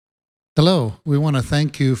Hello, we want to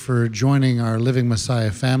thank you for joining our Living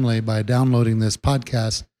Messiah family by downloading this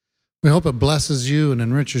podcast. We hope it blesses you and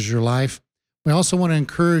enriches your life. We also want to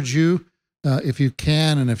encourage you, if you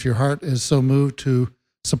can and if your heart is so moved, to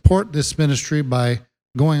support this ministry by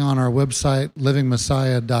going on our website,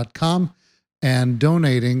 livingmessiah.com, and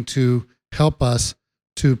donating to help us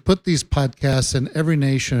to put these podcasts in every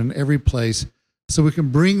nation, every place, so we can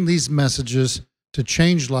bring these messages to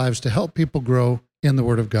change lives, to help people grow in the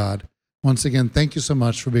Word of God. Once again, thank you so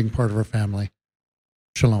much for being part of our family.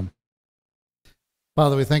 Shalom.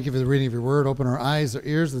 Father, we thank you for the reading of your word. Open our eyes, our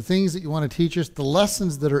ears, the things that you want to teach us, the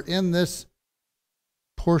lessons that are in this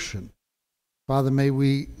portion. Father, may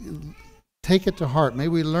we take it to heart. May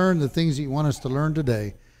we learn the things that you want us to learn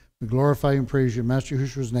today. We glorify and praise you. In Master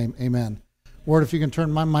Yahushua's name, amen. Ward, if you can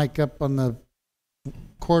turn my mic up on the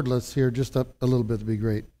cordless here, just up a little bit, would be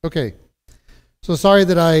great. Okay. So sorry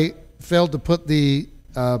that I failed to put the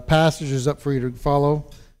passages up for you to follow.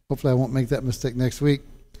 Hopefully I won't make that mistake next week.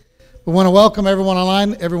 We want to welcome everyone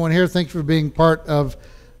online, everyone here. Thank you for being part of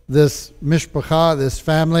this mishpacha, this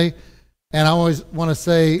family. And I always want to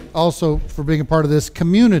say also for being a part of this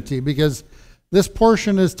community, because this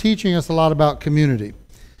portion is teaching us a lot about community.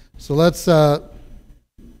 So let's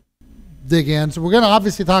dig in. So we're going to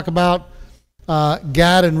obviously talk about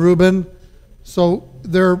Gad and Rueben. So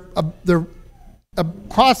they're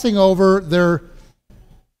crossing over.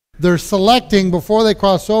 They're selecting before they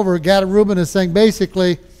cross over. Gad and Rueben is saying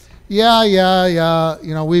basically, yeah.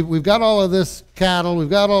 You know, we've got all of this cattle.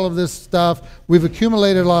 We've got all of this stuff. We've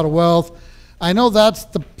accumulated a lot of wealth. I know that's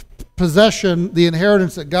the possession, the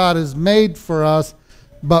inheritance that God has made for us,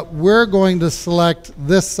 but we're going to select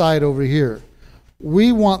this side over here.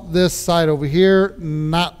 We want this side over here,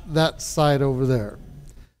 not that side over there.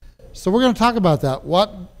 So we're going to talk about that.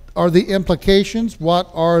 What are the implications?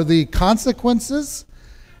 What are the consequences?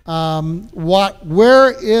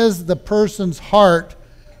 Where is the person's heart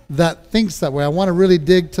that thinks that way? I want to really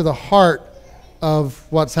dig to the heart of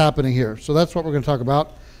what's happening here. So that's what we're going to talk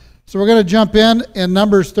about. So we're going to jump in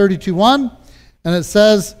Numbers 32:1, and it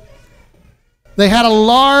says, they had a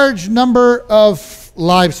large number of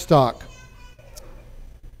livestock.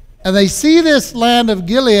 And they see this land of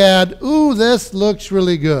Gilead. Ooh, this looks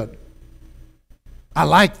really good. I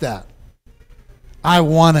like that. I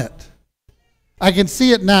want it. I can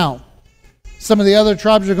see it now. Some of the other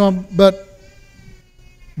tribes are going, but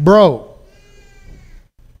bro,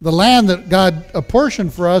 the land that God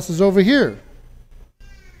apportioned for us is over here.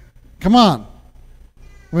 Come on.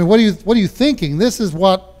 I mean, what are you thinking? This is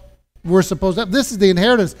what we're supposed to have. This is the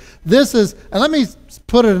inheritance. This is, and let me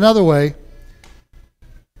put it another way.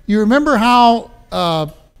 You remember how, I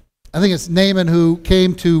think it's Naaman who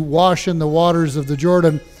came to wash in the waters of the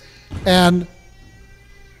Jordan, and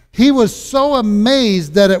he was so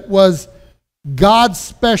amazed that it was God's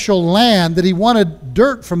special land that he wanted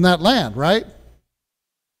dirt from that land, right?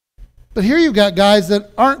 But here you've got guys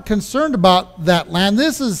that aren't concerned about that land.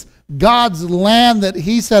 This is God's land that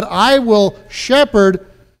he said, I will shepherd,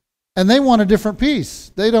 and they want a different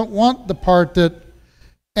piece. They don't want the part that,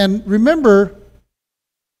 and remember,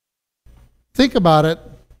 think about it,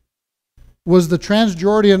 was the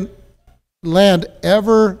Transjordan land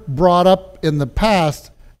ever brought up in the past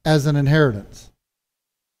as an inheritance?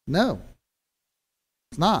 No,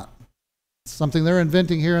 it's not. It's something they're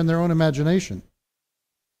inventing here in their own imagination.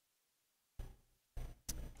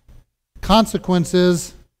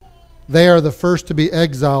 Consequences, they are the first to be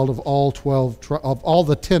exiled of all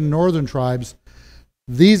the 10 northern tribes.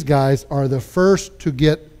 These guys are the first to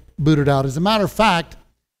get booted out. As a matter of fact,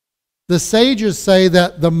 the sages say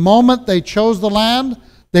that the moment they chose the land,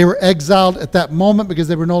 they were exiled at that moment because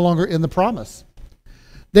they were no longer in the promise.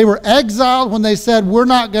 They were exiled when they said, we're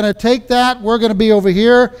not going to take that, we're going to be over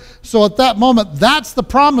here. So at that moment, that's the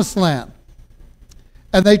promised land.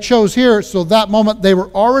 And they chose here, so that moment they were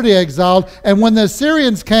already exiled. And when the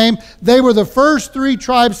Assyrians came, they were the first 3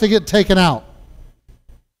 tribes to get taken out.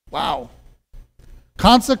 Wow.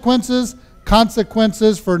 Consequences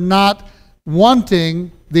for not wanting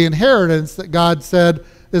the inheritance that God said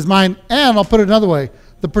is mine. And I'll put it another way,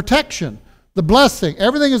 the protection, the blessing,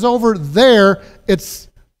 everything is over there. It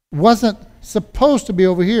wasn't supposed to be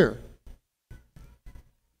over here.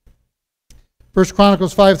 1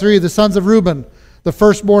 Chronicles 5:3, the sons of Reuben, the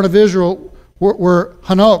firstborn of Israel, were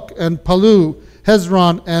Hanok and Palu,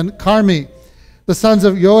 Hezron and Carmi. The sons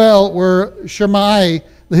of Yoel were Shemai,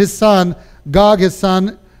 his son, Gog his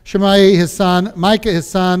son, Shemai his son, Micah his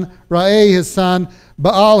son, Rae his son,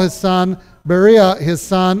 Baal his son, Beriah his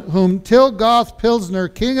son, whom Tilgoth-Pilsner,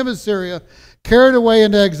 king of Assyria, carried away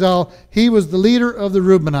into exile. He was the leader of the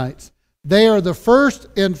Reubenites. They are the first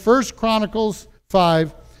in 1 Chronicles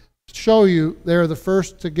 5 to show you they are the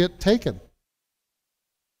first to get taken.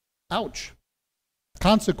 Ouch.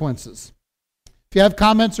 Consequences. If you have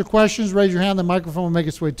comments or questions, raise your hand. The microphone will make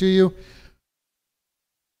its way to you.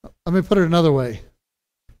 Let me put it another way.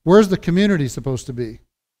 Where's the community supposed to be?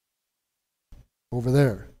 Over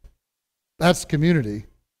there. That's community.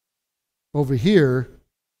 Over here,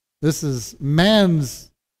 this is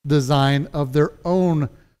man's design of their own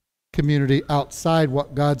community outside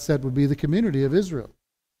what God said would be the community of Israel.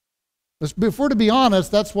 If we're to be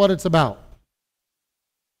honest, that's what it's about.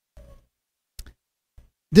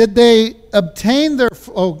 Did they obtain their...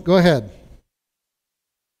 Oh, go ahead.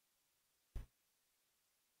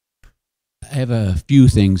 I have a few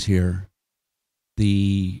things here.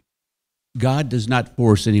 God does not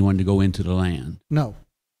force anyone to go into the land. No.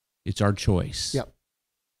 It's our choice. Yep.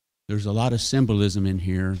 There's a lot of symbolism in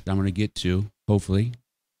here that I'm going to get to, hopefully.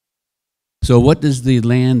 So what does the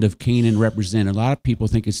land of Canaan represent? A lot of people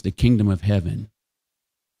think it's the kingdom of heaven,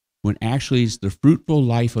 when actually it's the fruitful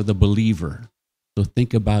life of the believer. So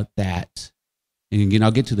think about that. And again,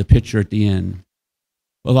 I'll get to the picture at the end.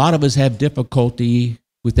 A lot of us have difficulty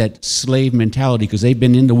with that slave mentality because they've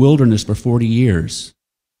been in the wilderness for 40 years.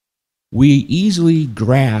 We easily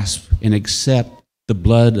grasp and accept the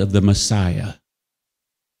blood of the Messiah.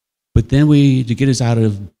 But then to get us out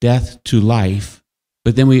of death to life,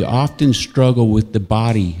 but then we often struggle with the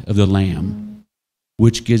body of the Lamb,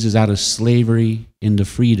 which gives us out of slavery into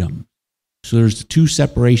freedom. So there's two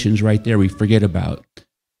separations right there we forget about.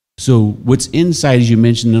 So what's inside, as you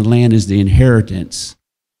mentioned, the land is the inheritance.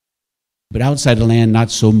 But outside the land, not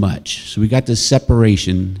so much. So we got this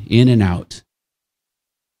separation in and out.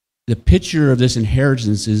 The picture of this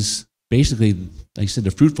inheritance is basically, like I said, the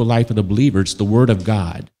fruitful life of the believer. It's the Word of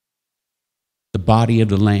God, the body of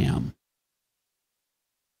the Lamb.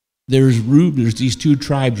 There's these two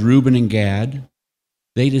tribes, Rueben and Gad.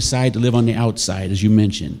 They decide to live on the outside, as you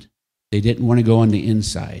mentioned. They didn't want to go on the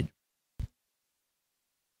inside.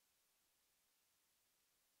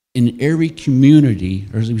 In every community,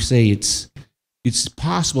 or as we say, it's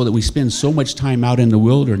possible that we spend so much time out in the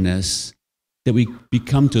wilderness that we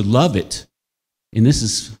become to love it. And this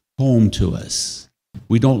is home to us.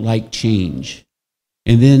 We don't like change.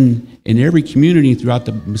 And then in every community throughout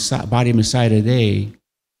the body of Messiah today,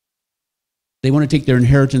 they want to take their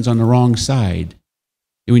inheritance on the wrong side.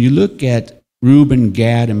 And when you look at Reuben,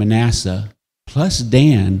 Gad, and Manasseh, plus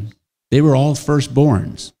Dan, they were all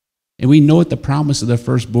firstborns. And we know what the promise of the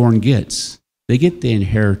firstborn gets. They get the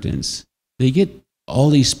inheritance. They get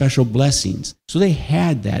all these special blessings. So they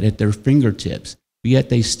had that at their fingertips, but yet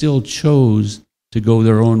they still chose to go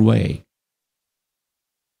their own way.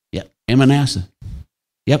 Yep, and Manasseh.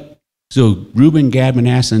 Yep. So Reuben, Gad,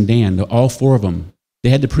 Manasseh, and Dan, all four of them, they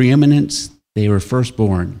had the preeminence. They were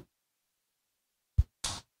firstborn.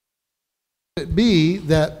 It be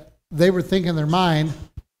that they were thinking in their mind,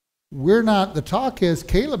 we're not, the talk is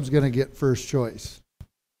Caleb's going to get first choice.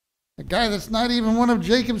 A guy that's not even one of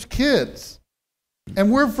Jacob's kids.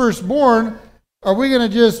 And we're firstborn. Are we going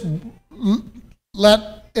to just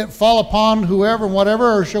let it fall upon whoever and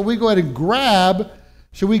whatever, or shall we go ahead and grab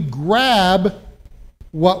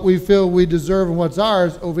what we feel we deserve and what's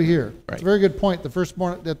ours over here? Right. It's a very good point. The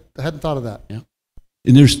firstborn, I hadn't thought of that. Yeah.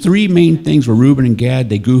 And there's three main things where Reuben and Gad,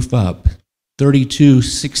 they goof up.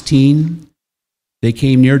 32:16, they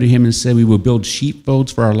came near to him and said, we will build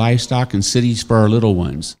sheepfolds for our livestock and cities for our little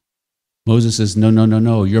ones. Moses says,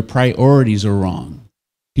 no, your priorities are wrong.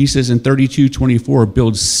 He says in 32:24,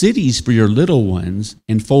 build cities for your little ones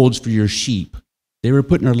and folds for your sheep. They were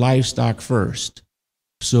putting their livestock first.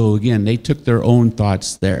 So again, they took their own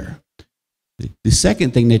thoughts there. The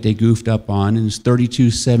second thing that they goofed up on is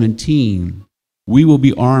 32:17. We will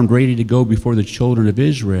be armed, ready to go before the children of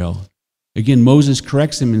Israel. Again, Moses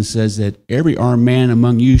corrects him and says that every armed man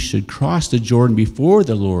among you should cross the Jordan before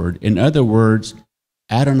the Lord. In other words,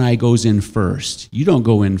 Adonai goes in first. You don't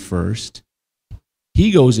go in first.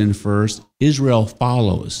 He goes in first. Israel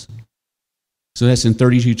follows. So that's in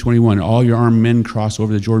 32:21. All your armed men cross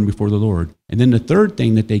over the Jordan before the Lord. And then the third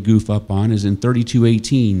thing that they goof up on is in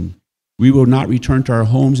 32:18. We will not return to our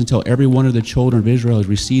homes until every one of the children of Israel has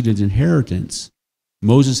received his inheritance.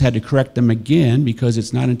 Moses had to correct them again because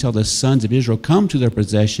it's not until the sons of Israel come to their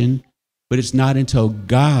possession, but it's not until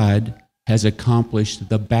God has accomplished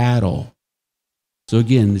the battle. So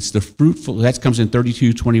again, it's the fruitful, that comes in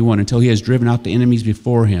 32:21, until he has driven out the enemies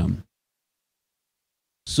before him.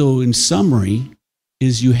 So in summary,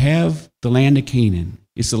 is you have the land of Canaan.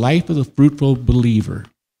 It's the life of the fruitful believer.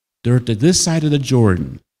 They're to this side of the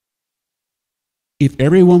Jordan. if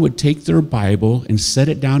everyone would take their Bible and set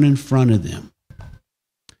it down in front of them,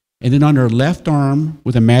 and then on their left arm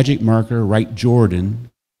with a magic marker, write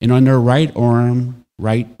Jordan, and on their right arm,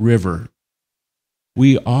 write river.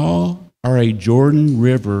 We all are a Jordan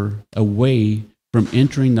River away from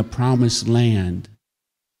entering the promised land.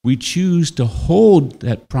 We choose to hold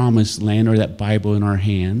that promised land or that Bible in our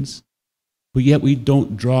hands, but yet we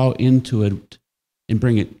don't draw into it and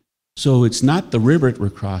bring it. So it's not the river we're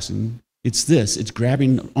crossing, it's this. It's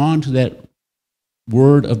grabbing onto that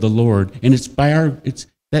word of the Lord. And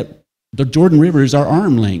the Jordan River is our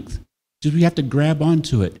arm length. Just we have to grab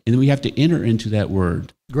onto it, and then we have to enter into that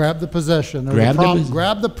word. Grab the possession, or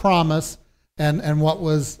grab the promise, and what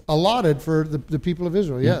was allotted for the people of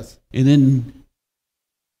Israel. Yeah. Yes. And then,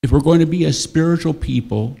 if we're going to be a spiritual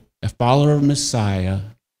people, a follower of Messiah,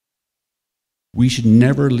 we should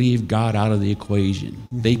never leave God out of the equation.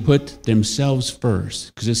 Mm-hmm. They put themselves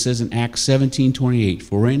first, because it says in Acts 17:28,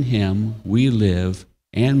 "For in him we live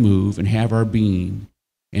and move and have our being."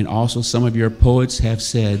 And also some of your poets have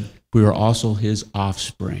said, we are also his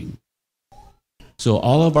offspring. So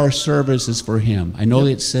all of our service is for him. I know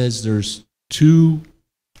it says there's two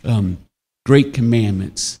great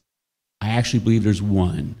commandments. I actually believe there's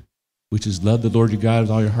one, which is love the Lord your God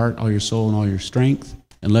with all your heart, all your soul, and all your strength,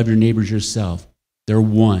 and love your neighbors yourself. They're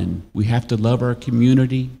one. We have to love our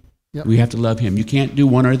community. Yep. We have to love him. You can't do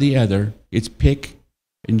one or the other. It's pick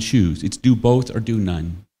and choose. It's do both or do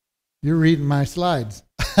none. You're reading my slides.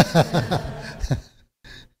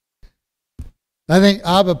 I think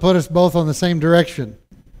Abba put us both on the same direction.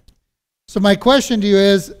 So my question to you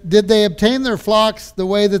is, did they obtain their flocks the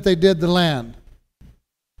way that they did the land?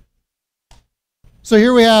 So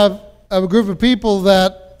here we have a group of people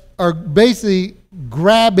that are basically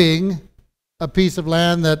grabbing a piece of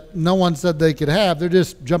land that no one said they could have. They're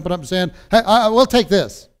just jumping up and saying, hey, we'll take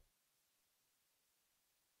this.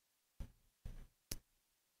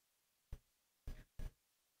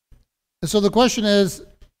 And so the question is,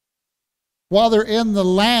 while they're in the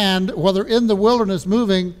land, while they're in the wilderness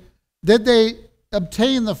moving, did they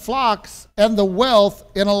obtain the flocks and the wealth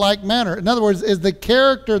in a like manner? In other words, is the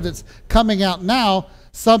character that's coming out now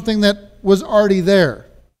something that was already there?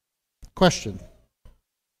 Question.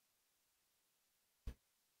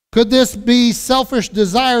 Could this be selfish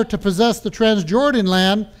desire to possess the Transjordan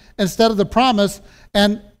land instead of the promise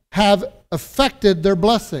and have affected their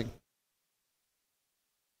blessing?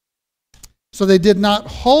 So they did not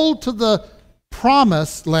hold to the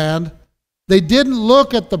promised land. They didn't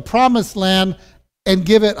look at the promised land and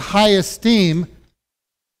give it high esteem.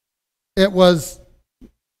 It was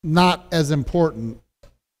not as important,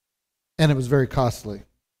 and it was very costly.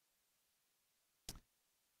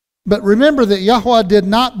 But remember that Yahweh did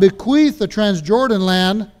not bequeath the Transjordan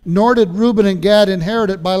land, nor did Rueben and Gad inherit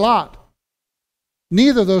it by lot.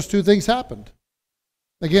 Neither of those two things happened.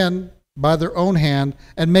 Again, by their own hand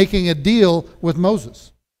and making a deal with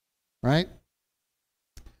Moses. Right?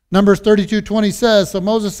 Numbers 32:20 says, so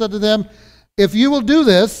Moses said to them, if you will do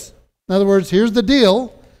this, in other words, here's the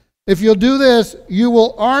deal. If you'll do this, you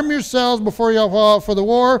will arm yourselves before Yahweh for the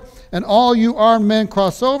war, and all you armed men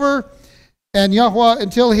cross over, and Yahweh,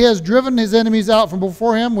 until he has driven his enemies out from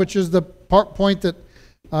before him, which is the point that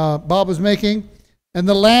Bob was making, and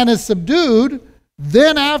the land is subdued,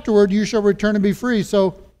 then afterward you shall return and be free.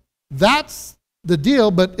 So that's the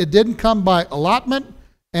deal, but it didn't come by allotment,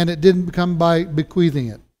 and it didn't come by bequeathing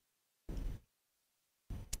it.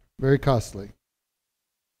 Very costly.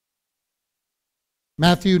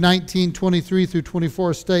 Matthew 19:23 through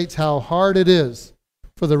 24 states how hard it is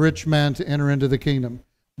for the rich man to enter into the kingdom.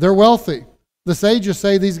 They're wealthy. The sages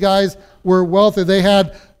say these guys were wealthy. They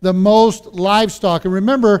had the most livestock. And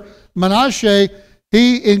remember, Manasseh,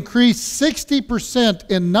 he increased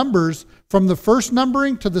 60% in numbers from the first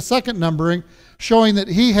numbering to the second numbering, showing that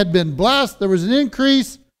he had been blessed. There was an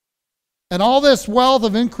increase, and all this wealth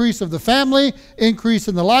of increase of the family, increase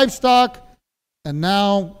in the livestock, and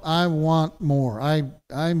now I want more. I'm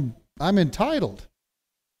entitled.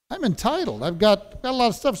 I'm entitled. I've got a lot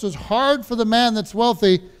of stuff. So it's hard for the man that's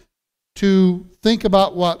wealthy to think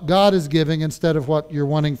about what God is giving instead of what you're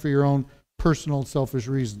wanting for your own personal selfish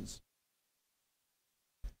reasons.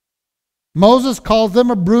 Moses calls them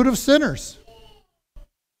a brood of sinners.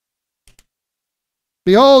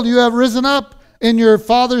 Behold, you have risen up in your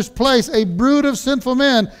father's place a brood of sinful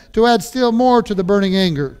men to add still more to the burning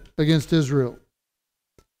anger against Israel.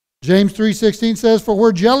 James 3:16 says, for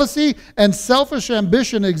where jealousy and selfish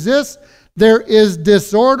ambition exist, there is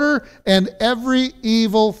disorder and every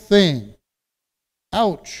evil thing.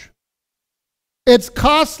 Ouch. It's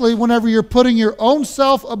costly whenever you're putting your own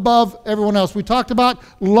self above everyone else. We talked about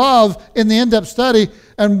love in the in-depth study,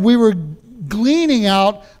 and we were gleaning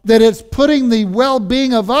out that it's putting the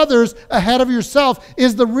well-being of others ahead of yourself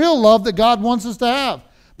is the real love that God wants us to have.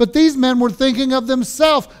 But these men were thinking of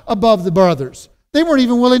themselves above the brothers. They weren't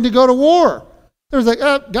even willing to go to war. They was like,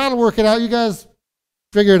 God will work it out. You guys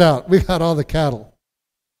figure it out. We got all the cattle.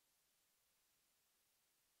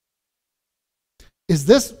 Is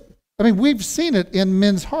this, I mean, we've seen it in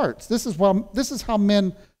men's hearts. This is what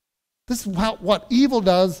evil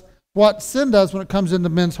does, what sin does when it comes into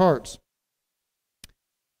men's hearts.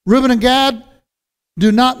 Rueben and Gad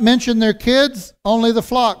do not mention their kids, only the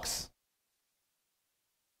flocks.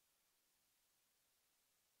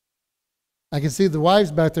 I can see the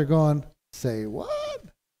wives back there going, say what?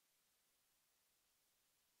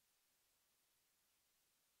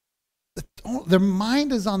 Their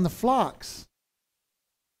mind is on the flocks.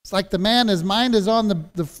 It's like the man, his mind is on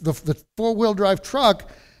the four-wheel drive truck,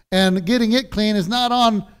 and getting it clean is not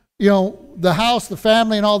on, the house, the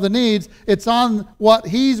family, and all the needs. It's on what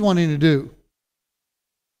he's wanting to do.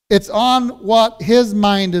 It's on what his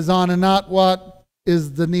mind is on and not what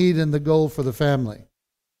is the need and the goal for the family.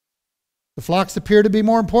 The flocks appear to be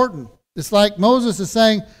more important. It's like Moses is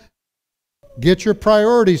saying, get your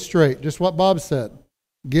priorities straight. Just what Bob said.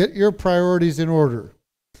 Get your priorities in order.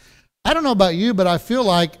 I don't know about you, but I feel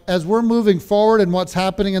like as we're moving forward in what's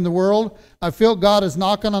happening in the world, I feel God is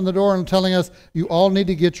knocking on the door and telling us, you all need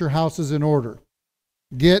to get your houses in order.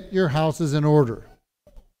 Get your houses in order.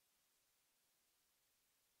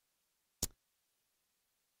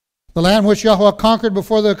 The land which Yahweh conquered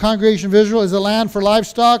before the congregation of Israel is a land for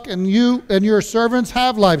livestock, and you and your servants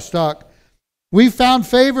have livestock. We found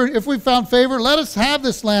favor. If we found favor, let us have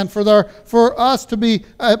this land for us to be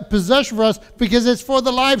a possession for us, because it's for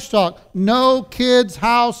the livestock. No kids'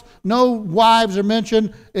 house, no wives are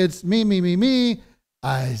mentioned. It's me, me, me, me.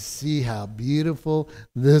 I see how beautiful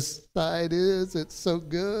this side is. It's so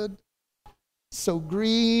good, so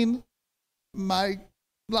green. My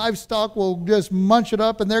livestock will just munch it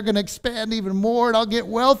up, and they're going to expand even more, and I'll get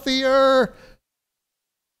wealthier.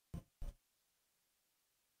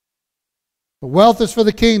 But wealth is for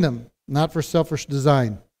the kingdom, not for selfish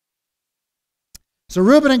design. So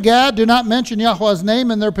Rueben and Gad do not mention Yahweh's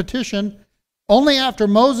name in their petition. Only after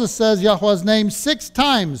Moses says Yahweh's name 6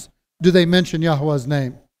 times do they mention Yahweh's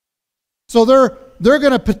name. So they're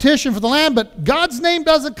going to petition for the land, but God's name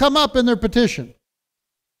doesn't come up in their petition.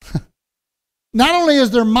 Not only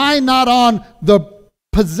is their mind not on the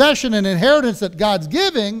possession and inheritance that God's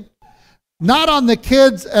giving, not on the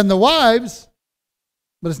kids and the wives,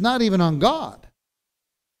 but it's not even on God.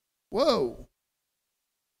 Whoa.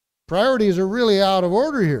 Priorities are really out of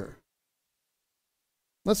order here.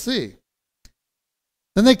 Let's see.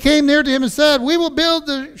 Then they came near to him and said, we will build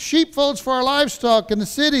the sheepfolds for our livestock and the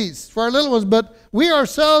cities for our little ones, but we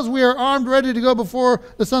ourselves, we are armed, ready to go before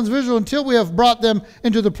the sons of Israel until we have brought them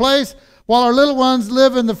into the place, while our little ones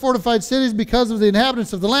live in the fortified cities because of the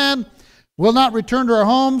inhabitants of the land, will not return to our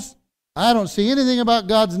homes. I don't see anything about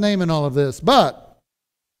God's name in all of this, but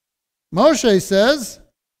Moshe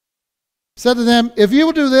said to them, if you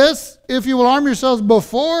will do this, if you will arm yourselves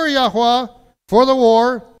before Yahweh for the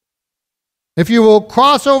war, if you will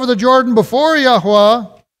cross over the Jordan before Yahweh,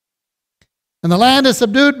 and the land is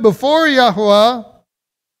subdued before Yahweh,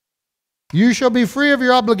 you shall be free of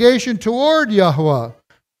your obligation toward Yahweh.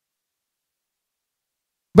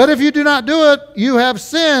 But if you do not do it, you have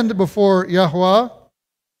sinned before Yahweh.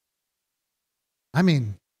 I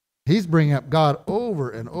mean, he's bringing up God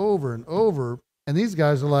over and over and over, and these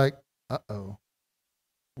guys are like, uh-oh,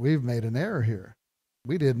 we've made an error here.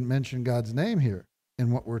 We didn't mention God's name here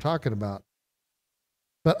in what we're talking about.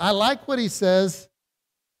 But I like what he says,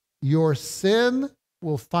 your sin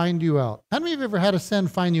will find you out. How many of you have ever had a sin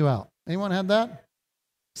find you out? Anyone had that?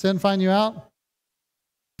 Sin find you out?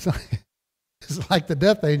 It's like the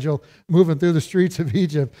death angel moving through the streets of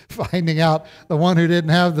Egypt, finding out the one who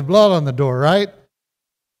didn't have the blood on the door, right?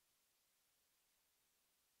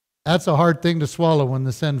 That's a hard thing to swallow when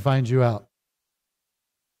the sin finds you out.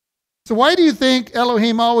 So why do you think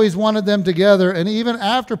Elohim always wanted them together, and even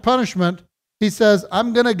after punishment, he says,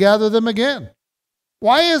 I'm going to gather them again?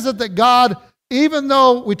 Why is it that God, even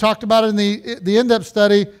though we talked about it in the in-depth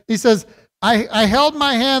study, he says, I held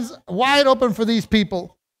my hands wide open for these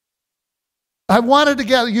people. I wanted to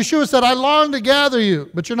gather. Yeshua said, I long to gather you,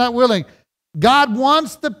 but you're not willing. God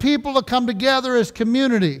wants the people to come together as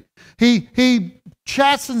community. He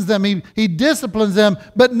chastens them, he disciplines them,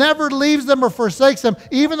 but never leaves them or forsakes them.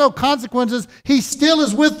 Even though consequences, he still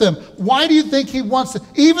is with them. Why do you think he wants to?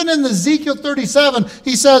 Even in Ezekiel 37,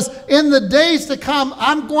 he says, in the days to come,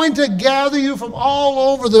 I'm going to gather you from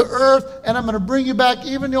all over the earth, and I'm going to bring you back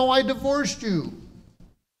even though I divorced you.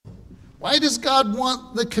 Why does God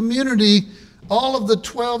want the community, all of the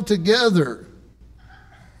 12 together?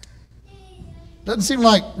 Doesn't seem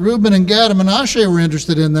like Rueben and Gad and Manasseh were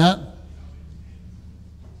interested in that.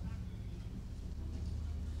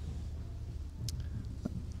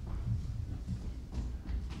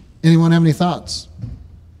 Anyone have any thoughts?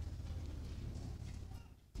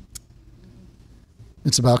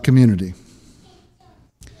 It's about community.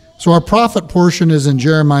 So our prophet portion is in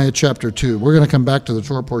Jeremiah chapter 2. We're going to come back to the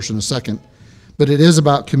Torah portion in a second, but it is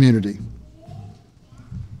about community.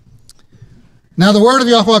 Now the word of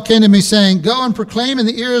Yahweh came to me, saying, Go and proclaim in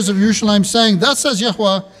the ears of Jerusalem, saying, Thus says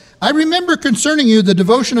Yahweh, I remember concerning you the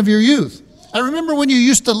devotion of your youth. I remember when you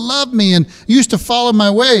used to love me and used to follow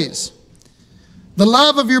my ways. The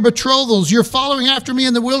love of your betrothals, you're following after me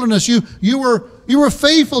in the wilderness. You were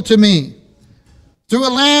faithful to me. Through a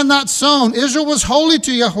land not sown, Israel was holy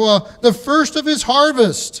to Yahweh, the first of his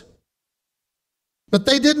harvest. But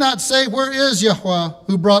they did not say, Where is Yahweh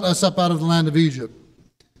who brought us up out of the land of Egypt?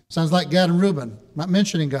 Sounds like Gad and Reuben, not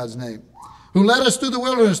mentioning God's name. Who led us through the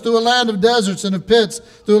wilderness, through a land of deserts and of pits,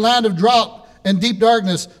 through a land of drought and deep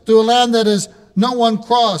darkness, through a land that is no one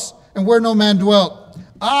crossed and where no man dwelt.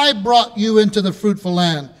 I brought you into the fruitful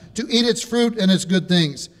land to eat its fruit and its good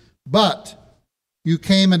things. But you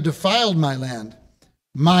came and defiled my land.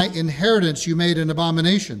 My inheritance you made an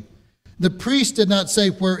abomination. The priest did not say,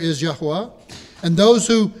 Where is Yahweh? And those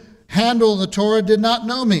who handle the Torah did not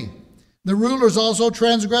know me. The rulers also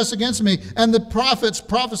transgressed against me, and the prophets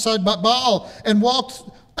prophesied by Baal and walked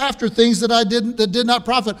after things that did not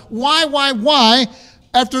profit. Why?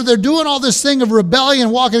 After they're doing all this thing of rebellion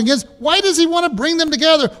and walking against, why does he want to bring them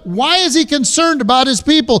together? Why is he concerned about his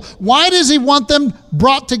people? Why does he want them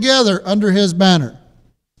brought together under his banner?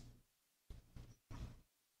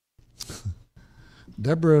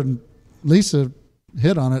 Deborah and Lisa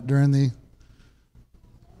hit on it during the,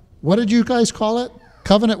 what did you guys call it?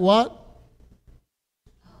 Covenant what?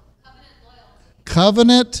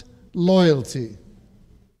 Covenant loyalty.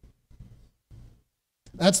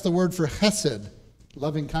 That's the word for chesed,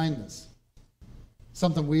 loving kindness.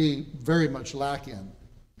 Something we very much lack in.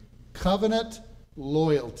 Covenant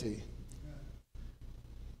loyalty.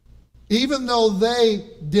 Even though they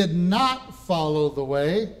did not follow the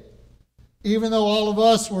way, even though all of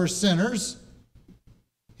us were sinners,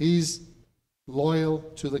 he's loyal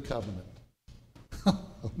to the covenant.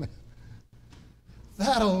 Oh, man.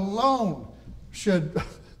 That alone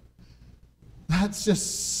that's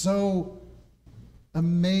just so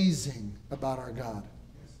amazing about our God.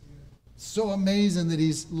 So amazing that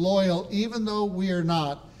he's loyal, even though we are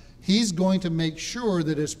not. He's going to make sure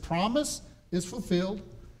that his promise is fulfilled,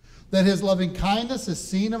 that his loving kindness is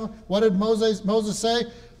seen. What did Moses say?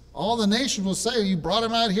 All the nations will say, you brought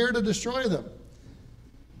him out here to destroy them.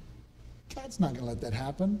 God's not going to let that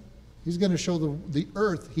happen. He's going to show the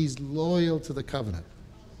earth he's loyal to the covenant.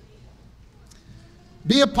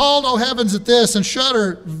 Be appalled, O heavens, at this, and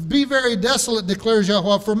shudder. Be very desolate, declares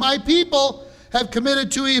Yahweh. For my people have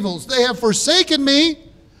committed two evils. They have forsaken me.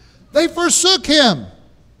 They forsook him.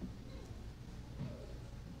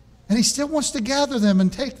 And he still wants to gather them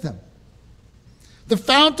and take them. The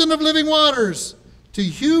fountain of living waters, to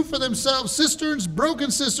hew for themselves cisterns, broken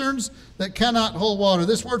cisterns that cannot hold water.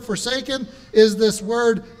 This word forsaken is this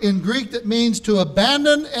word in Greek that means to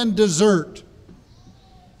abandon and desert.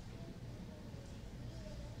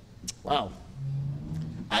 Wow.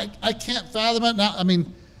 I can't fathom it now.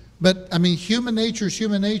 But human nature is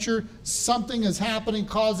human nature. Something is happening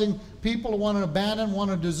causing people to want to abandon, want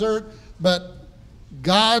to desert. But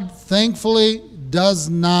God, thankfully, does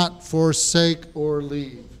not forsake or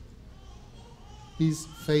leave. He's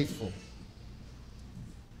faithful.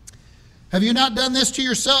 Have you not done this to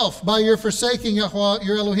yourself by your forsaking Yahweh,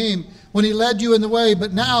 your Elohim, when he led you in the way?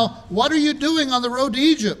 But now, what are you doing on the road to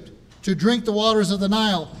Egypt to drink the waters of the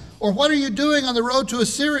Nile? Or what are you doing on the road to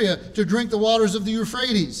Assyria to drink the waters of the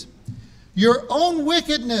Euphrates? Your own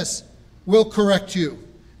wickedness will correct you,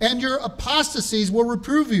 and your apostasies will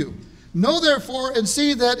reprove you. Know therefore and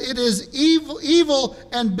see that it is evil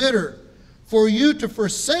and bitter for you to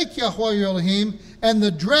forsake Yahweh your Elohim, and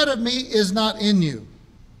the dread of me is not in you.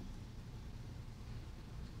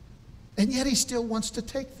 And yet he still wants to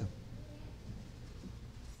take them.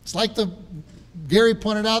 It's like Gary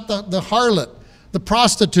pointed out, the harlot, the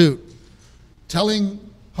prostitute, telling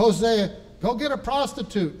Hosea, go get a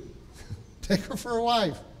prostitute. take her for a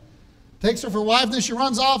wife. Takes her for a wife, then she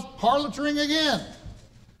runs off, harlotering again.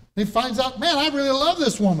 He finds out, man, I really love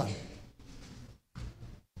this woman.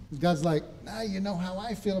 God's like, now you know how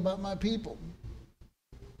I feel about my people.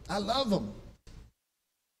 I love them.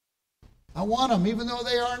 I want them. Even though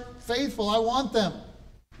they aren't faithful, I want them.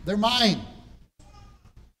 They're mine.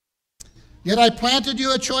 Yet I planted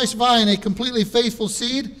you a choice vine, a completely faithful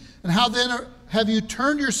seed. And how then have you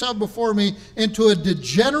turned yourself before me into a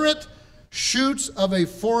degenerate shoots of a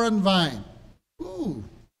foreign vine? Ooh.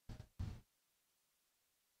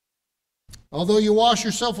 Although you wash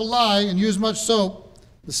yourself a lie and use much soap,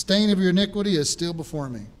 the stain of your iniquity is still before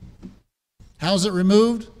me. How is it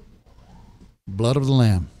removed? Blood of the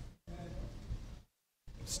Lamb.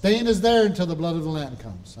 Stain is there until the blood of the Lamb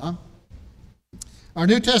comes. Huh? Our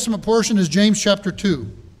New Testament portion is James chapter 2.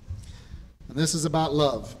 And this is about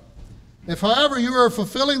love. If, however, you are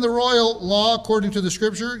fulfilling the royal law according to the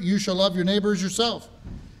Scripture, you shall love your neighbor as yourself.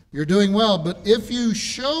 You're doing well. But if you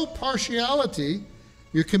show partiality,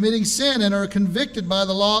 you're committing sin and are convicted by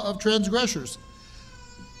the law of transgressors.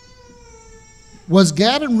 Was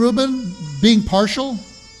Gad and Reuben being partial?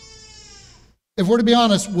 If we're to be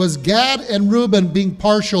honest, was Gad and Reuben being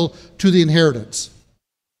partial to the inheritance?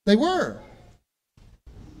 They were.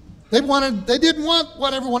 They didn't want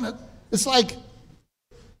what everyone. It's like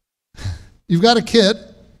you've got a kid,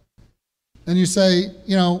 and you say,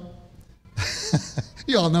 you know,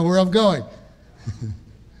 you all know where I'm going.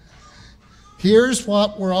 Here's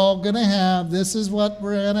what we're all going to have. This is what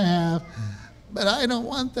we're going to have. But I don't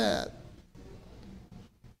want that.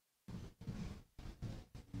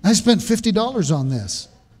 I spent $50 on this.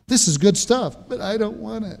 This is good stuff, but I don't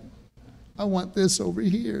want it. I want this over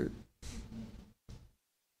here.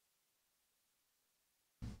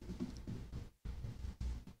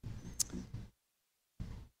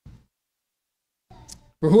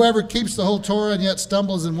 For whoever keeps the whole Torah and yet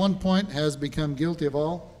stumbles in one point has become guilty of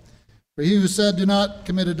all. For he who said, do not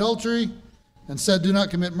commit adultery, and said, do not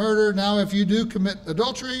commit murder. Now if you do commit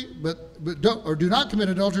adultery, do not commit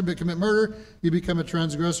adultery, but commit murder, you become a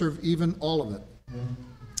transgressor of even all of it.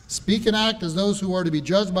 Speak and act as those who are to be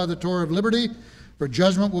judged by the Torah of liberty, for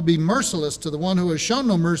judgment will be merciless to the one who has shown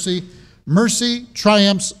no mercy. Mercy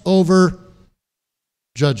triumphs over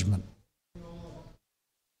judgment.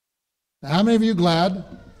 Now, how many of you are glad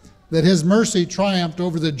that his mercy triumphed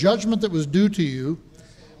over the judgment that was due to you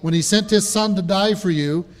when he sent his son to die for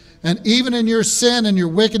you? And even in your sin and your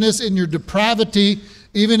wickedness, in your depravity,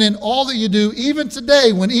 even in all that you do, even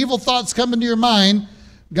today when evil thoughts come into your mind,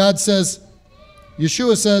 God says,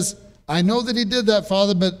 Yeshua says, I know that he did that,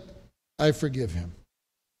 Father, but I forgive him.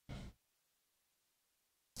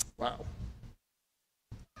 Wow.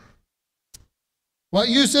 What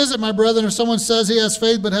use is it, my brethren, if someone says he has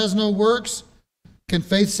faith but has no works? Can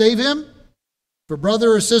faith save him? If a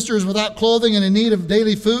brother or sister is without clothing and in need of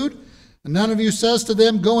daily food, and none of you says to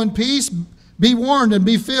them, go in peace, be warned and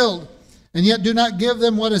be filled, and yet do not give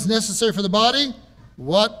them what is necessary for the body,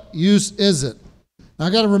 what use is it? Now,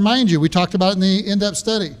 I've got to remind you, we talked about it in the in-depth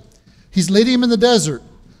study. He's leading them in the desert.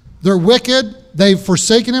 They're wicked. They've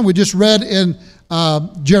forsaken him. We just read in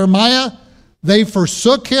Jeremiah, they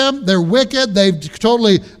forsook him. They're wicked. They've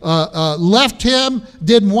totally left him,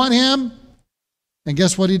 didn't want him. And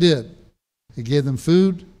guess what he did? He gave them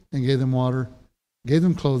food and gave them water, gave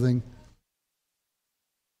them clothing,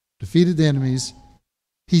 defeated the enemies.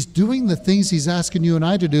 He's doing the things he's asking you and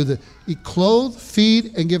I to do. He clothe,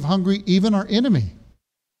 feed, and give hungry even our enemy.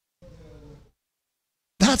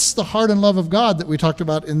 That's the heart and love of God that we talked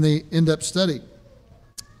about in the in-depth study.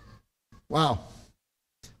 Wow.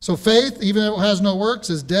 So faith, even if it has no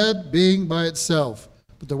works, is dead, being by itself.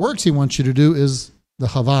 But the works he wants you to do is the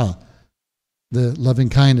Hava, the loving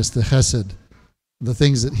kindness, the Chesed, the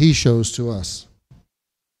things that he shows to us.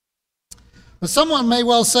 But someone may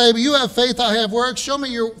well say, but you have faith, I have works. Show me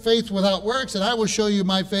your faith without works, and I will show you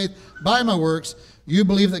my faith by my works. You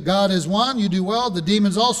believe that God is one, you do well. The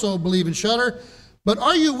demons also believe and shudder. But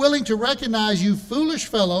are you willing to recognize, you foolish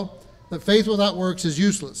fellow, that faith without works is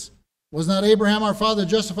useless? Was not Abraham our father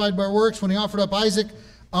justified by works when he offered up Isaac,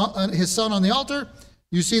 his son, on the altar?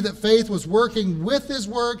 You see that faith was working with his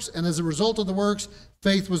works, and as a result of the works,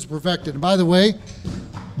 faith was perfected. And by the way,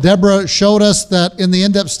 Deborah showed us that in the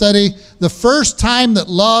in-depth study, the first time that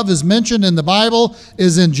love is mentioned in the Bible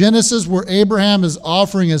is in Genesis, where Abraham is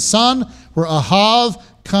offering his son, where Ahav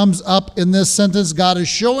comes up in this sentence. God is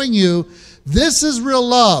showing you this is real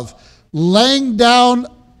love, laying down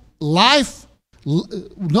life.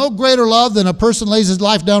 No greater love than a person lays his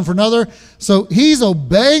life down for another. So he's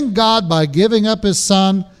obeying God by giving up his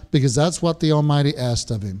son, because that's what the Almighty asked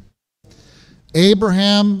of him.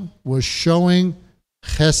 Abraham was showing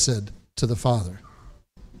chesed to the father.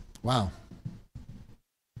 Wow.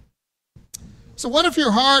 So what if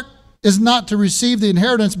your heart is not to receive the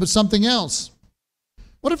inheritance but something else?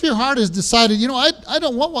 What if your heart has decided, I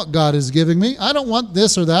don't want what God is giving me. I don't want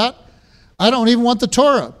this or that. I don't even want the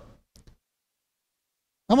Torah.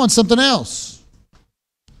 I want something else.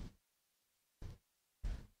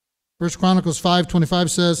 1 Chronicles 5:25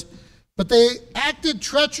 says, but they acted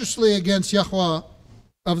treacherously against Yahweh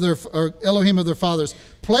or Elohim of their fathers,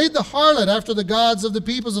 played the harlot after the gods of the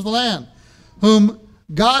peoples of the land, whom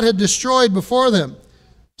God had destroyed before them.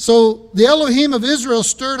 So the Elohim of Israel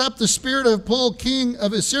stirred up the spirit of Pul, king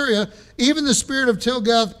of Assyria, even the spirit of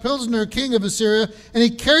Tilgath-Pilsner, king of Assyria, and he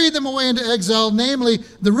carried them away into exile, namely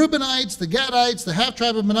the Reubenites, the Gadites, the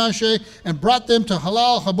half-tribe of Manasseh, and brought them to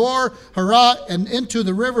Halal, Habor, Harah, and into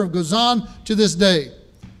the river of Gozan to this day.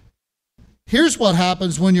 Here's what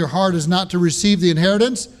happens when your heart is not to receive the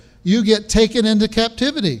inheritance. You get taken into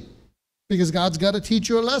captivity because God's got to teach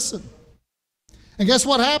you a lesson. And guess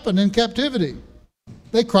what happened in captivity?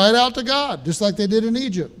 They cried out to God, just like they did in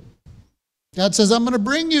Egypt. God says, I'm going to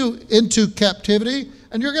bring you into captivity,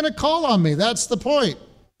 and you're going to call on me. That's the point.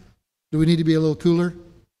 Do we need to be a little cooler?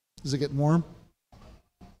 Is it getting warm?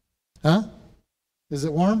 Huh? Is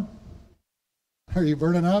it warm? Are you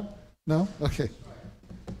burning up? No? Okay.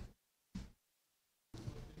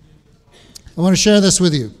 I want to share this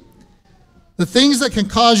with you. The things that can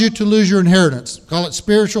cause you to lose your inheritance, call it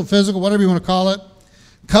spiritual, physical, whatever you want to call it,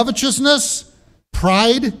 covetousness,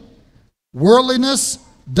 pride, worldliness,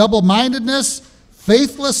 double-mindedness,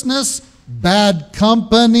 faithlessness, bad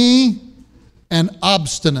company, and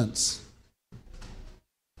obstinance.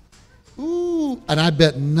 Ooh, and I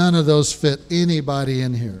bet none of those fit anybody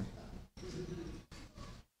in here.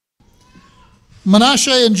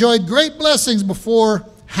 Manasseh enjoyed great blessings before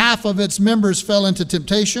half of its members fell into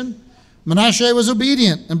temptation. Manasseh was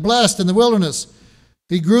obedient and blessed in the wilderness.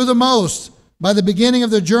 He grew the most. By the beginning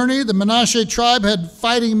of their journey, the Manasseh tribe had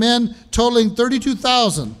fighting men totaling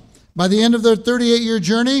 32,000. By the end of their 38-year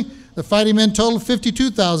journey, the fighting men totaled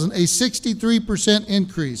 52,000, a 63%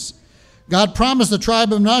 increase. God promised the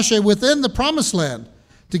tribe of Manasseh within the promised land,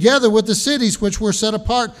 together with the cities which were set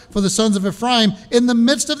apart for the sons of Ephraim, in the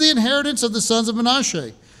midst of the inheritance of the sons of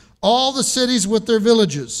Manasseh, all the cities with their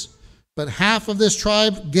villages. But half of this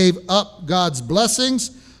tribe gave up God's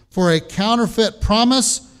blessings for a counterfeit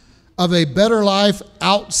promise of a better life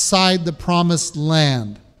outside the promised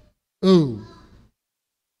land. Ooh.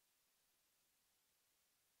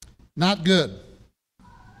 Not good.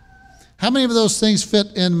 How many of those things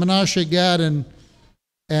fit in Manasseh, Gad,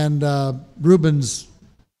 and Reuben's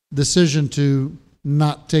decision to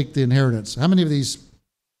not take the inheritance? How many of these?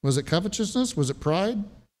 Was it covetousness? Was it pride?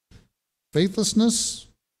 Faithlessness?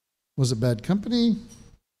 Was it bad company?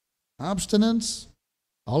 Obstinance?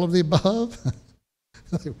 All of the above?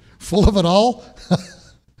 Full of it all?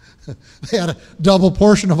 They had a double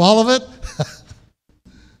portion of all of it?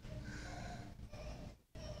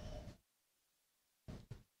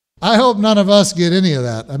 I hope none of us get any of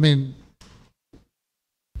that. I mean,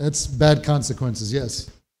 that's bad consequences, yes.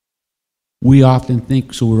 We often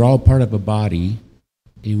think, so we're all part of a body,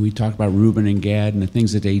 and we talk about Rueben and Gad and the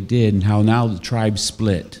things that they did and how now the tribe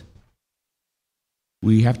split.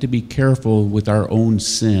 We have to be careful with our own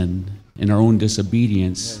sin and our own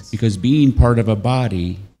disobedience, yes, because being part of a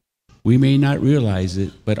body, we may not realize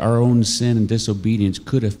it, but our own sin and disobedience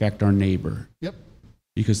could affect our neighbor. Yep.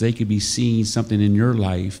 Because they could be seeing something in your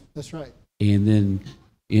life. That's right. And then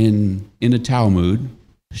in the Talmud,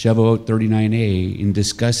 Shavuot 39a, in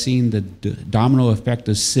discussing the domino effect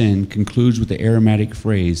of sin, concludes with the Aramaic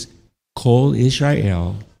phrase, Kol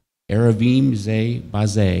Israel, Eravim Ze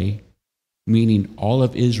Bazeh, meaning all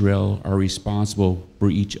of Israel are responsible for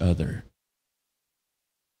each other.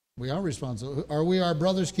 We are responsible. Are we our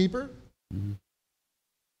brother's keeper? Mm-hmm.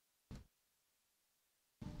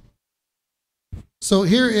 So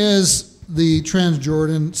here is the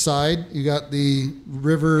Transjordan side. You got the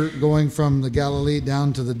river going from the Galilee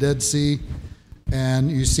down to the Dead Sea,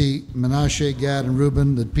 and you see Manasseh, Gad, and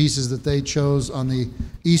Reuben, the pieces that they chose on the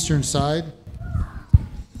eastern side.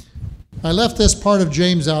 I left this part of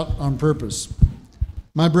James out on purpose.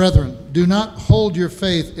 My brethren, do not hold your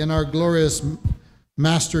faith in our glorious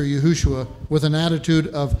Master Yahushua with an attitude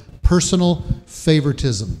of personal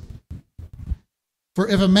favoritism. For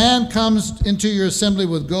if a man comes into your assembly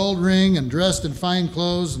with gold ring and dressed in fine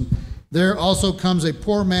clothes, and there also comes a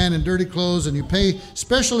poor man in dirty clothes, and you pay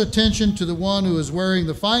special attention to the one who is wearing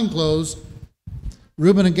the fine clothes,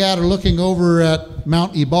 Reuben and Gad are looking over at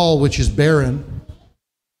Mount Ebal, which is barren,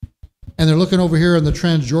 And they're looking over here in the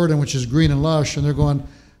Transjordan, which is green and lush, and they're going,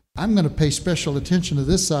 I'm going to pay special attention to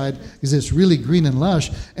this side because it's really green and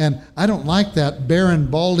lush, and I don't like that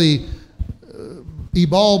barren, baldy,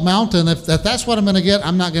 Ebal mountain. If that's what I'm going to get,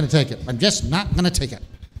 I'm not going to take it. I'm just not going to take it.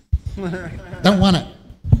 Don't want it.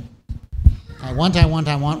 I want what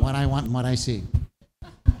I want and what I see.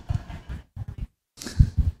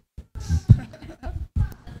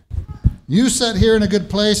 You sit here in a good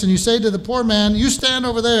place and you say to the poor man, you stand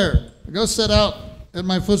over there. Go sit out at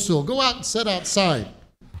my footstool. Go out and sit outside. Have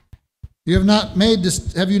you not made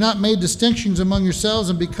distinctions among yourselves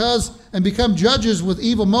and become judges with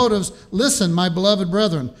evil motives? Listen, my beloved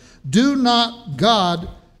brethren, did not God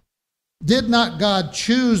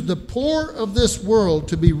choose the poor of this world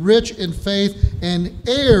to be rich in faith and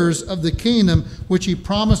heirs of the kingdom which he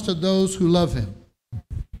promised to those who love him?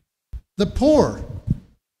 The poor.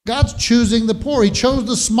 God's choosing the poor. He chose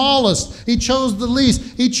the smallest. He chose the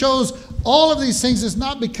least. He chose all of these things. It's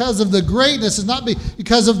not because of the greatness. It's not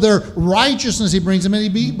because of their righteousness he brings them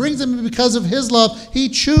in. He brings them in because of his love. He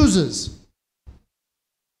chooses.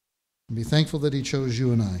 And be thankful that he chose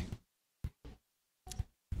you and I.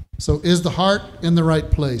 So is the heart in the right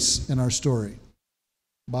place in our story?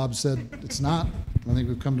 Bob said it's not. I think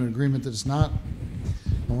we've come to an agreement that it's not.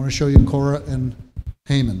 I want to show you Korah and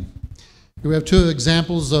Haman. We have two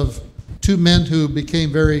examples of two men who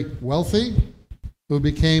became very wealthy, who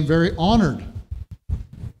became very honored.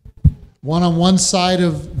 One on one side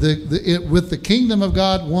of with the kingdom of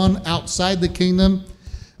God, one outside the kingdom.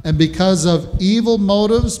 And because of evil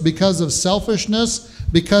motives, because of selfishness,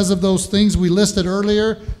 because of those things we listed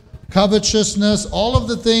earlier, covetousness, all of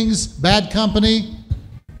the things, bad company,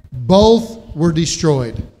 both were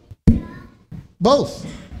destroyed. Both.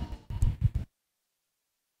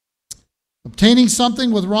 Obtaining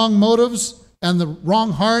something with wrong motives and the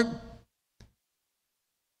wrong heart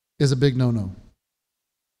is a big no-no.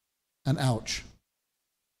 An ouch.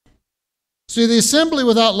 See, the assembly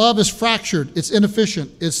without love is fractured. It's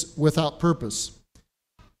inefficient. It's without purpose.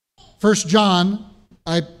 1 John,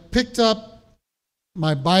 I picked up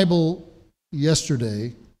my Bible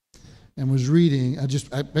yesterday and was reading. I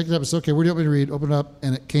picked it up and said, okay, where do you want me to read? Open it up,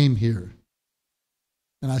 and it came here.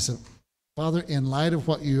 And I said, Father, in light of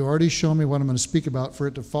what you already shown me, what I'm going to speak about, for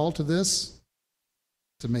it to fall to this,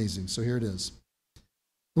 it's amazing. So here it is.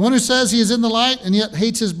 The one who says he is in the light and yet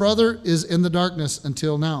hates his brother is in the darkness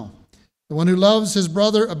until now. The one who loves his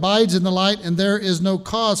brother abides in the light, and there is no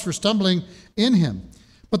cause for stumbling in him.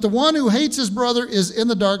 But the one who hates his brother is in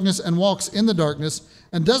the darkness and walks in the darkness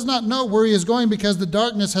and does not know where he is going because the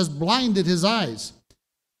darkness has blinded his eyes.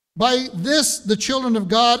 By this, the children of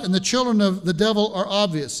God and the children of the devil are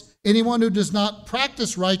obvious. Anyone who does not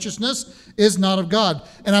practice righteousness is not of God.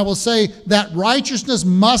 And I will say that righteousness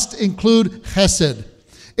must include chesed.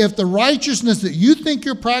 If the righteousness that you think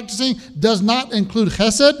you're practicing does not include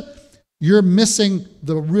chesed, you're missing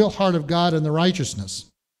the real heart of God and the righteousness.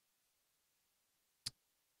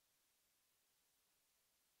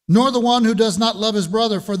 Nor the one who does not love his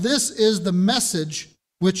brother, for this is the message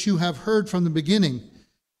which you have heard from the beginning,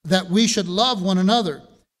 that we should love one another.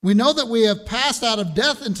 We know that we have passed out of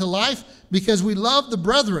death into life because we love the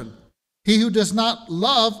brethren. He who does not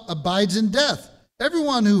love abides in death.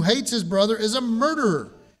 Everyone who hates his brother is a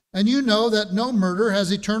murderer, and you know that no murderer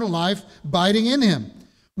has eternal life abiding in him.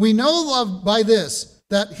 We know love by this,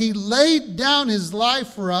 that he laid down his life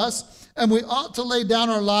for us, and we ought to lay down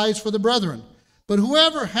our lives for the brethren. But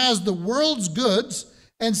whoever has the world's goods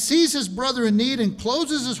and sees his brother in need and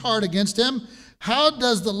closes his heart against him, how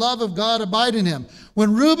does the love of God abide in him? When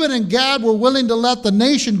Rueben and Gad were willing to let the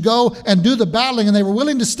nation go and do the battling, and they were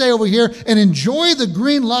willing to stay over here and enjoy the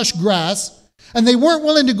green, lush grass, and they weren't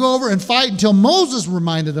willing to go over and fight until Moses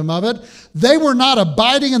reminded them of it, they were not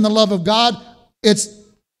abiding in the love of God. It's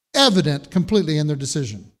evident completely in their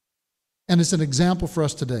decision. And it's an example for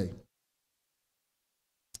us today.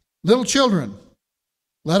 Little children,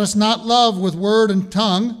 let us not love with word and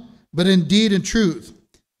tongue, but in deed and truth.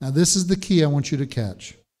 Now, this is the key I want you to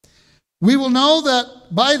catch. We will know that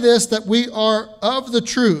by this that we are of the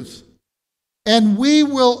truth, and we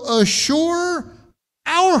will assure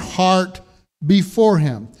our heart before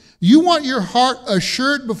him. You want your heart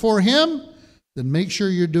assured before him? Then make sure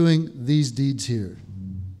you're doing these deeds here.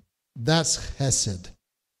 That's chesed.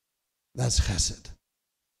 That's chesed.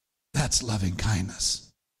 That's loving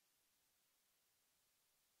kindness.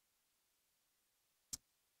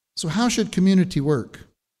 So how should community work?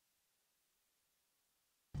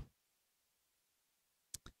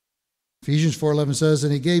 Ephesians 4:11 says,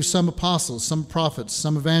 and he gave some apostles, some prophets,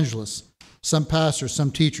 some evangelists, some pastors,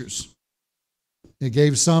 some teachers. It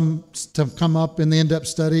gave some to come up in the in-depth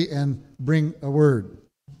study and bring a word.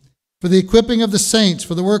 For the equipping of the saints,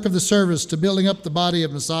 for the work of the service, to building up the body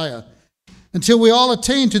of Messiah, until we all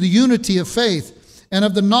attain to the unity of faith and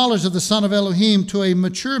of the knowledge of the Son of Elohim, to a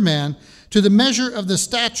mature man, to the measure of the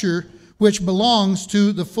stature which belongs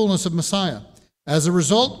to the fullness of Messiah. As a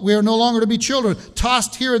result, we are no longer to be children,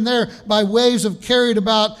 tossed here and there by waves of carried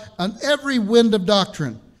about on every wind of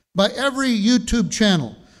doctrine, by every YouTube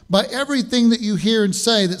channel, by everything that you hear and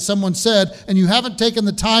say that someone said, and you haven't taken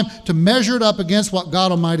the time to measure it up against what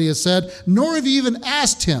God Almighty has said, nor have you even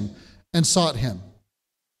asked Him and sought Him.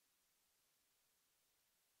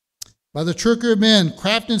 By the trickery of men,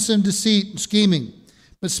 craftiness and deceit and scheming,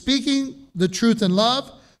 but speaking the truth in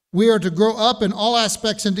love, we are to grow up in all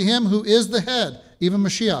aspects into Him who is the head, even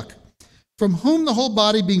Mashiach, from whom the whole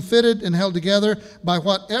body being fitted and held together by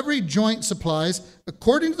what every joint supplies,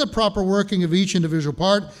 according to the proper working of each individual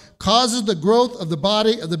part, causes the growth of the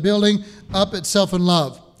body of the building up itself in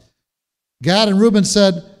love. Gad and Rueben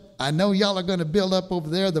said, I know y'all are going to build up over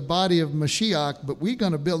there the body of Mashiach, but we're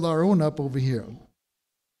going to build our own up over here.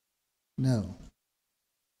 No.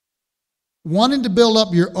 Wanting to build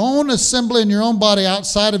up your own assembly and your own body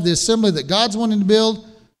outside of the assembly that God's wanting to build,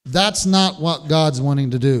 that's not what God's wanting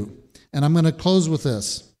to do. And I'm going to close with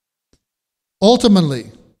this.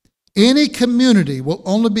 Ultimately, any community will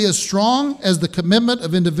only be as strong as the commitment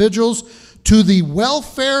of individuals to the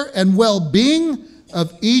welfare and well-being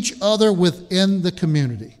of each other within the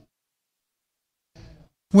community.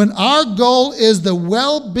 When our goal is the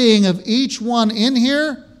well-being of each one in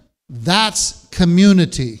here, that's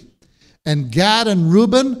community. And Gad and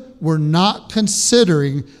Reuben were not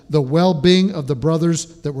considering the well-being of the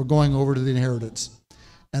brothers that were going over to the inheritance.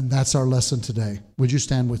 And that's our lesson today. Would you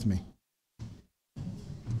stand with me?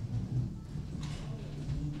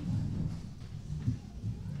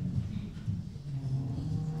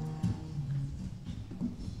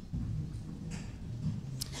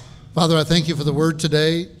 Father, I thank you for the word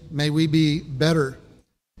today. May we be better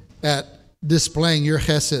at displaying your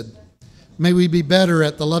chesed. May we be better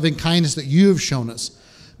at the loving kindness that you have shown us.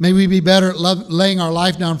 May we be better at laying our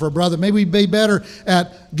life down for a brother. May we be better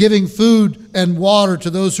at giving food and water to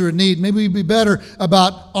those who are in need. May we be better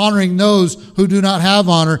about honoring those who do not have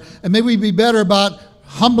honor. And may we be better about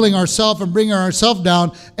humbling ourselves and bringing ourselves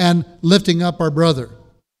down and lifting up our brother.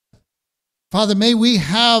 Father, may we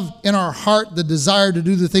have in our heart the desire to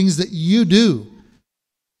do the things that you do.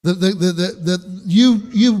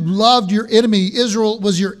 You loved your enemy. Israel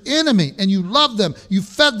was your enemy, and you loved them. You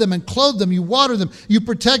fed them and clothed them. You watered them. You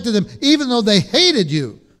protected them, even though they hated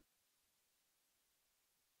you.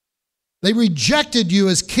 They rejected you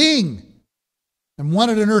as king and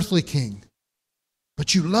wanted an earthly king,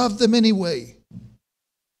 but you loved them anyway.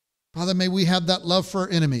 Father, may we have that love for our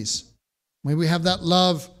enemies. May we have that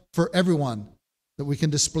love for everyone, that we can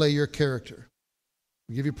display your character.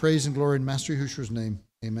 We give you praise and glory in Master Yahushua's name.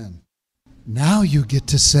 Amen. Now you get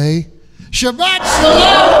to say, Shabbat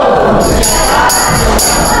Shalom!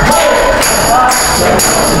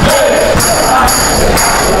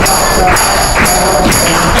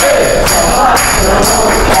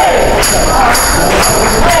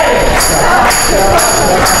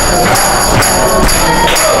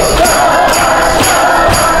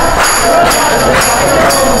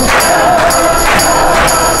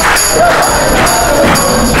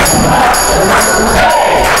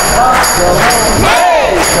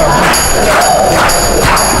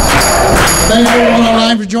 Thank you everyone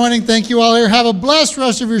online for joining. Thank you all here. Have a blessed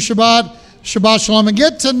rest of your Shabbat. Shabbat Shalom. And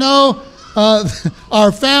get to know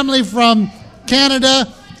our family from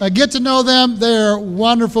Canada. Get to know them. They're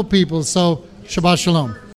wonderful people. So Shabbat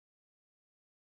Shalom.